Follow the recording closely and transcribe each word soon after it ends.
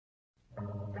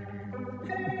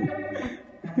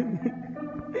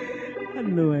I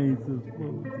know I ain't supposed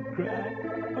to cry.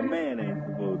 A man ain't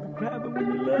supposed to cry, but when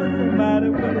you love somebody,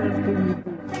 what else can you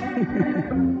do?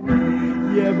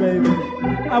 Yeah, baby.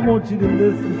 I want you to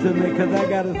listen to me, because I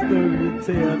got a story to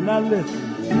tell. Now listen.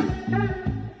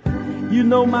 You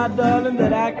know, my darling,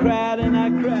 that I cried and I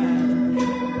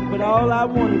cried. But all I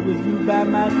wanted was you by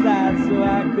my side so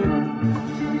I could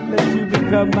let you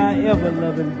become my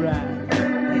ever-loving bride.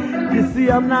 You see,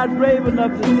 I'm not brave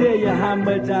enough to tell you how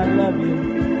much I love you.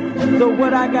 So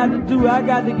what I got to do, I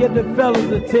got to get the fellas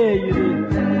to tell you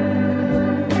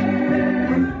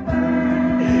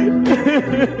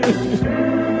this.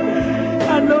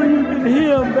 I know you can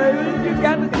hear them, baby. You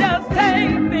got to just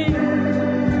take me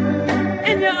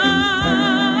in your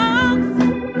arms.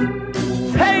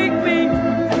 Take me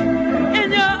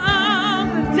in your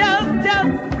arms and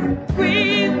just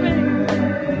squeeze me.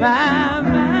 My.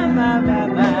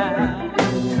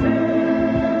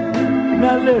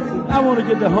 Now listen, I want to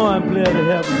get the horn player to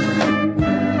help me.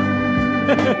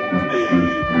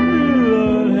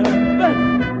 Lord have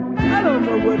mercy. I don't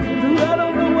know what to do. I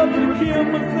don't know what to kill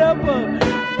myself or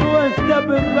go and step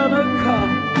in front of a car.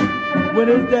 When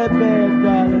it's that bad,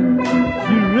 darling,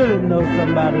 you really know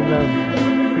somebody loves you.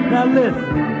 Now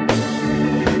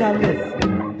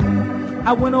listen.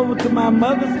 I went over to my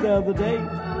mother's the other day.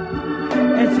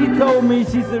 And she told me,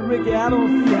 she said, Ricky, I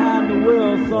don't see how in the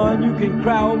world, son, you can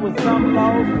cry over some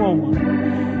lost woman.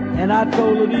 And I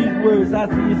told her these words. I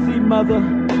said, you see, mother,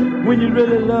 when you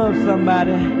really love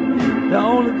somebody, the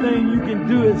only thing you can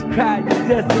do is cry. You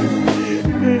just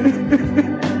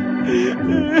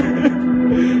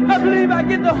I believe I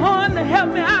get the horn to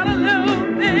help me out a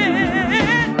little bit.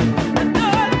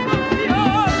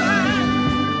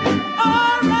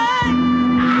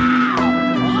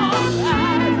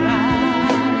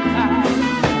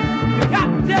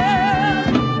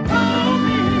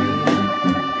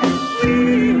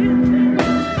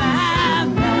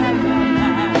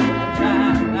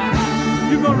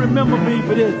 Remember me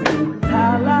for this.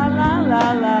 La la la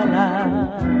la la la.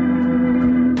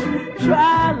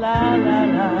 Tra la la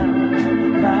la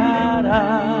la la.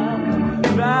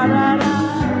 Tra la la.